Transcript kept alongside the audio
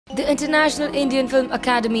The International Indian Film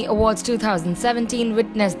Academy Awards 2017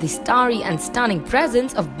 witnessed the starry and stunning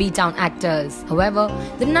presence of B-Town actors. However,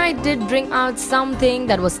 the night did bring out something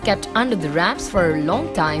that was kept under the wraps for a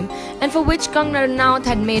long time and for which Kangana Ranaut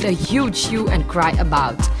had made a huge hue and cry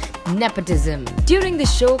about: nepotism. During the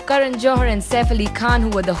show, Karan Johar and Saif Khan, who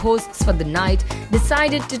were the hosts for the night,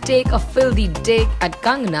 decided to take a filthy dig at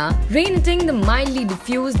Kangana, reigniting the mildly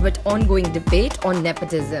diffused but ongoing debate on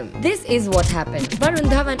nepotism. This is what happened.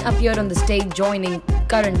 Varun Dhawan appeared on the stage joining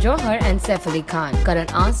Karan Johar and Saif Khan. Karan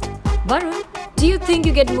asked, "Varun, do you think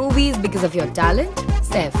you get movies because of your talent?"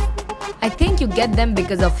 Saif, "I think you get them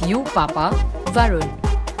because of you, Papa." Varun,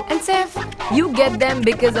 and Saif, "You get them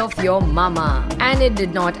because of your mama." And it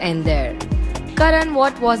did not end there. Karan,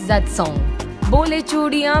 what was that song? Bole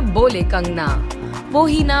चूड़ियाँ bole Kangana, वो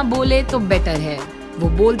ही ना बोले तो better है, वो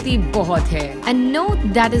बोलती बहुत है. And no,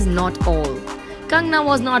 that is not all. Kangana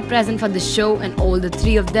was not present for the show, and all the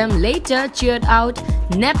three of them later cheered out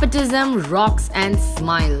 "Nepotism rocks" and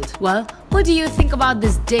smiled. Well, what do you think about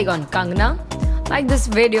this dig on Kangana? Like this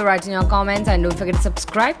video, write in your comments, and don't forget to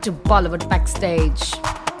subscribe to Bollywood Backstage.